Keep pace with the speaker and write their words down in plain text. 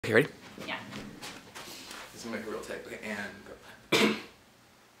Okay, ready? Yeah. This is gonna make a real take. Okay, and go.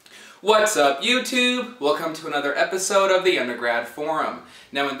 What's up, YouTube? Welcome to another episode of the Undergrad Forum.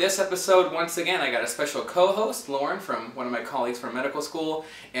 Now, in this episode, once again, I got a special co-host, Lauren, from one of my colleagues from medical school,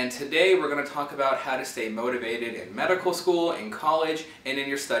 and today we're going to talk about how to stay motivated in medical school, in college, and in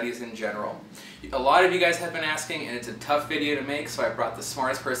your studies in general. A lot of you guys have been asking, and it's a tough video to make, so I brought the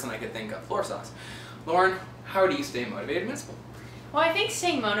smartest person I could think of, Floor Sauce. Lauren, how do you stay motivated in med school? Well, I think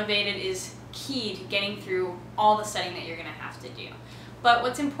staying motivated is key to getting through all the studying that you're going to have to do. But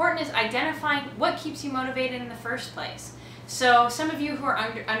what's important is identifying what keeps you motivated in the first place. So some of you who are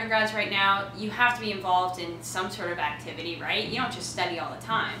undergrads right now, you have to be involved in some sort of activity, right? You don't just study all the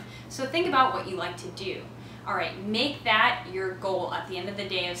time. So think about what you like to do. All right, make that your goal at the end of the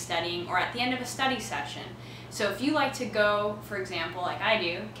day of studying or at the end of a study session. So if you like to go, for example, like I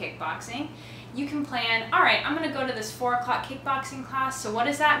do, kickboxing, you can plan, all right, I'm going to go to this 4 o'clock kickboxing class. So what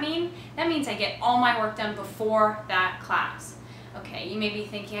does that mean? That means I get all my work done before that class. Okay, you may be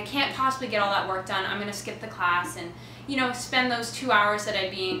thinking, I can't possibly get all that work done. I'm going to skip the class and, you know, spend those 2 hours that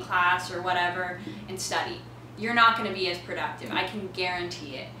I'd be in class or whatever and study. You're not going to be as productive. I can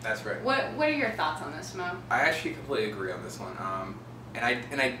guarantee it. That's right. What are your thoughts on this, Mo? I actually completely agree on this one.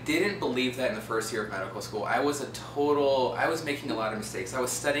 And I didn't believe that in the first year of medical school. I was making a lot of mistakes. I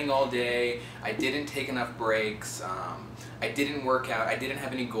was studying all day. I didn't take enough breaks. I didn't work out. I didn't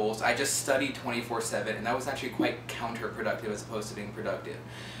have any goals. I just studied 24/7, and that was actually quite counterproductive as opposed to being productive.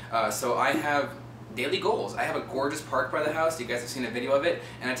 So I have daily goals. I have a gorgeous park by the house. You guys have seen a video of it.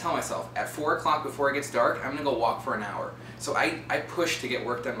 And I tell myself, at 4 o'clock before it gets dark, I'm going to go walk for an hour. So I push to get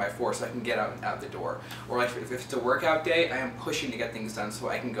work done by 4 so I can get out the door. Or like if it's a workout day, I am pushing to get things done so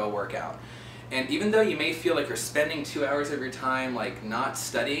I can go work out. And even though you may feel like you're spending 2 hours of your time like not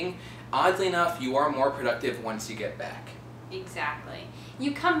studying, oddly enough, you are more productive once you get back. Exactly.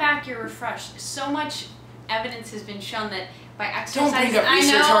 You come back, you're refreshed. So much evidence has been shown that by exercising, don't bring up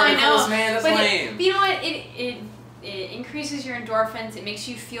research articles, man. That's lame. But you know what? It increases your endorphins. It makes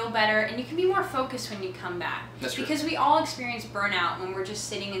you feel better, and you can be more focused when you come back. That's true. Because we all experience burnout when we're just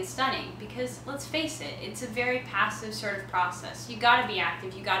sitting and studying. Because let's face it, it's a very passive sort of process. You got to be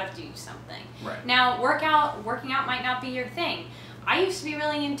active. You got to do something. Right. Now, working out might not be your thing. I used to be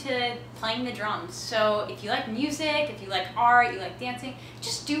really into playing the drums. So if you like music, if you like art, you like dancing,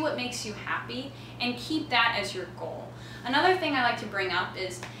 just do what makes you happy and keep that as your goal. Another thing I like to bring up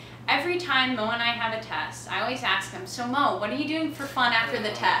is every time Mo and I have a test, I always ask him, so Mo, what are you doing for fun after the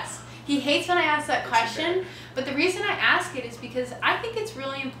test? He hates when I ask that question, but the reason I ask it is because I think it's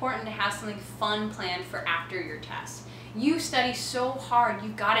really important to have something fun planned for after your test. You study so hard,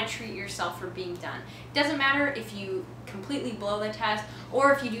 you've got to treat yourself for being done. It doesn't matter if you completely blow the test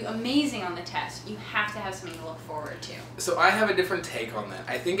or if you do amazing on the test. You have to have something to look forward to. So I have a different take on that.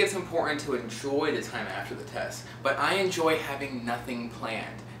 I think it's important to enjoy the time after the test, but I enjoy having nothing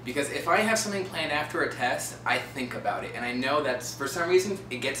planned. Because if I have something planned after a test, I think about it. And I know that for some reason,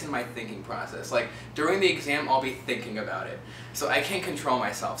 it gets in my thinking process. Like, during the exam, I'll be thinking about it. So I can't control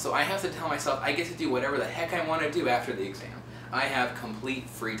myself. So I have to tell myself I get to do whatever the heck I want to do after the exam. I have complete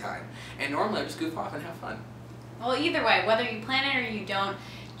free time. And normally I just goof off and have fun. Well, either way, whether you plan it or you don't,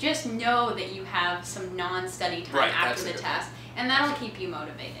 just know that you have some non-study time after the test. And that'll keep you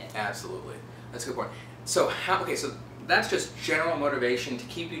motivated. Absolutely. That's a good point. So so that's just general motivation to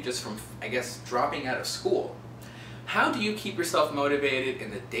keep you just from, I guess, dropping out of school. How do you keep yourself motivated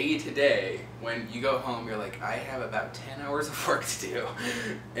in the day-to-day when you go home, you're like, I have about 10 hours of work to do,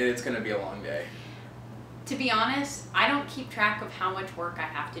 and it's going to be a long day? To be honest, I don't keep track of how much work I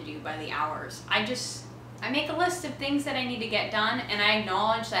have to do by the hours. I make a list of things that I need to get done, and I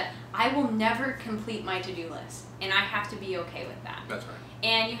acknowledge that I will never complete my to-do list, and I have to be okay with that. That's right.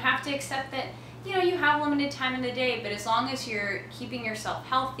 And you have to accept that, you know, you have limited time in the day, but as long as you're keeping yourself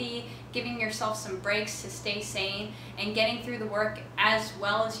healthy, giving yourself some breaks to stay sane, and getting through the work as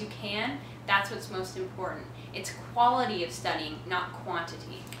well as you can, that's what's most important. It's quality of studying, not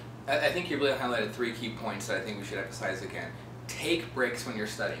quantity. I think you really highlighted 3 key points that I think we should emphasize again. Take breaks when you're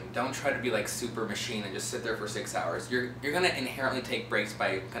studying. Don't try to be like super machine and just sit there for 6 hours. You're going to inherently take breaks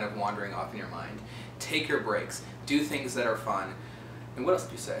by kind of wandering off in your mind. Take your breaks. Do things that are fun. And what else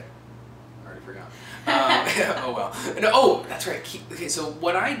did you say? I already forgot. Oh well. No, oh, that's right. Okay, so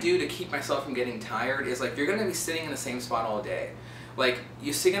what I do to keep myself from getting tired is like, you're going to be sitting in the same spot all day. Like,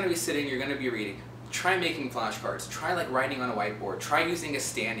 you're still going to be sitting, you're going to be reading. Try making flashcards. Try like writing on a whiteboard. Try using a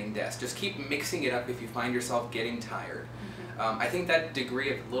standing desk. Just keep mixing it up if you find yourself getting tired. I think that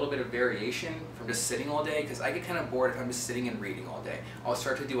degree of a little bit of variation from just sitting all day, because I get kind of bored if I'm just sitting and reading all day. I'll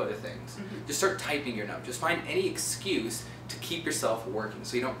start to do other things. Just start typing your note. Just find any excuse to keep yourself working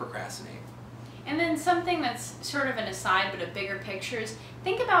so you don't procrastinate. And then something that's sort of an aside but a bigger picture is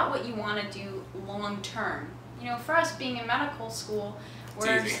think about what you want to do long term. You know, for us being in medical school,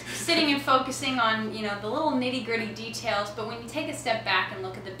 we're sitting and focusing on, you know, the little nitty-gritty details, but when you take a step back and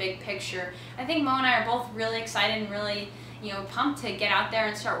look at the big picture, I think Mo and I are both really excited and really, you know, pumped to get out there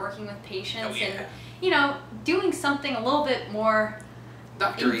and start working with patients and, you know, doing something a little bit more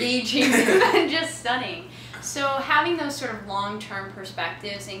engaging than just studying. So having those sort of long-term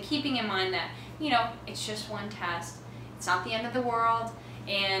perspectives and keeping in mind that, you know, it's just one test, it's not the end of the world,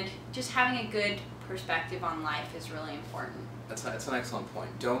 and just having a good perspective on life is really important. That's an excellent point.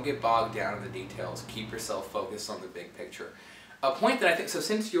 Don't get bogged down in the details. Keep yourself focused on the big picture. A point that I think, so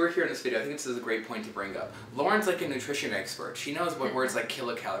since you were here in this video, I think this is a great point to bring up. Lauren's like a nutrition expert. She knows what words like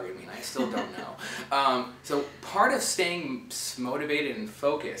kilocalorie mean. I still don't know. So part of staying motivated and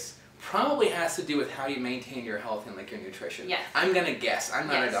focused probably has to do with how you maintain your health and like your nutrition. Yes. I'm gonna guess. I'm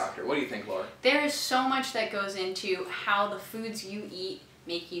not a doctor. What do you think, Laura? There is so much that goes into how the foods you eat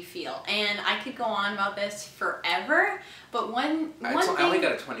make you feel, and I could go on about this forever. But one thing, I only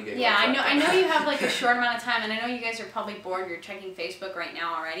got a 20 gig. Yeah, I know you have like a short amount of time, and I know you guys are probably bored. You're checking Facebook right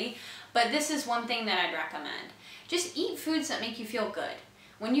now already, but this is one thing that I'd recommend. Just eat foods that make you feel good.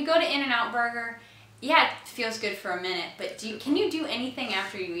 When you go to In-N-Out Burger, yeah, it feels good for a minute, but can you do anything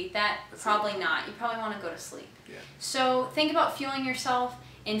after you eat that? Probably not. You probably want to go to sleep. Yeah. So think about fueling yourself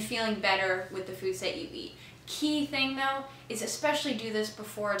and feeling better with the foods that you eat. Key thing though is especially do this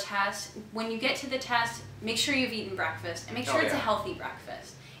before a test. When you get to the test, make sure you've eaten breakfast and make sure it's a healthy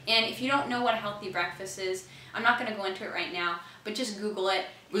breakfast. And if you don't know what a healthy breakfast is, I'm not going to go into it right now, but just Google it.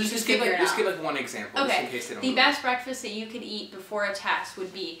 Well, just give like one example, just in case they don't know. The best breakfast that you could eat before a test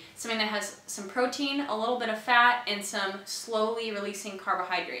would be something that has some protein, a little bit of fat, and some slowly releasing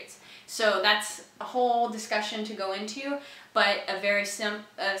carbohydrates. So that's a whole discussion to go into, but a very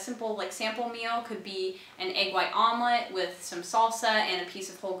simple like sample meal could be an egg white omelet with some salsa and a piece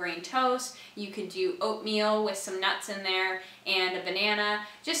of whole grain toast. You could do oatmeal with some nuts in there and a banana.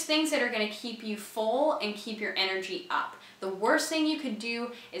 Just things that are going to keep you full and keep your energy up. The worst thing you could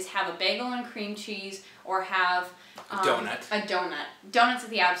do is have a bagel and cream cheese or have a donut. Donuts are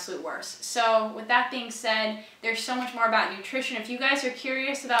the absolute worst. So with that being said, there's so much more about nutrition. If you guys are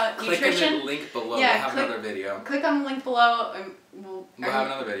curious about nutrition, click on the link below. We'll have another video. Click on the link below and we'll have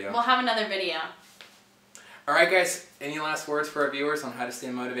another video. We'll have another video. Alright guys, any last words for our viewers on how to stay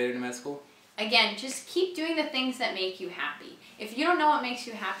motivated in med school? Again, just keep doing the things that make you happy. If you don't know what makes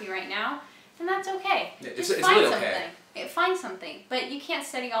you happy right now, then that's okay. Just find really something. Okay. Find something. But you can't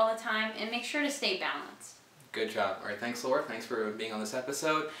study all the time, and make sure to stay balanced. Good job. Alright, thanks Laura. Thanks for being on this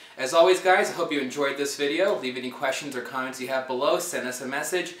episode. As always guys, I hope you enjoyed this video. Leave any questions or comments you have below. Send us a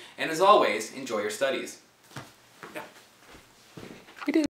message. And as always, enjoy your studies.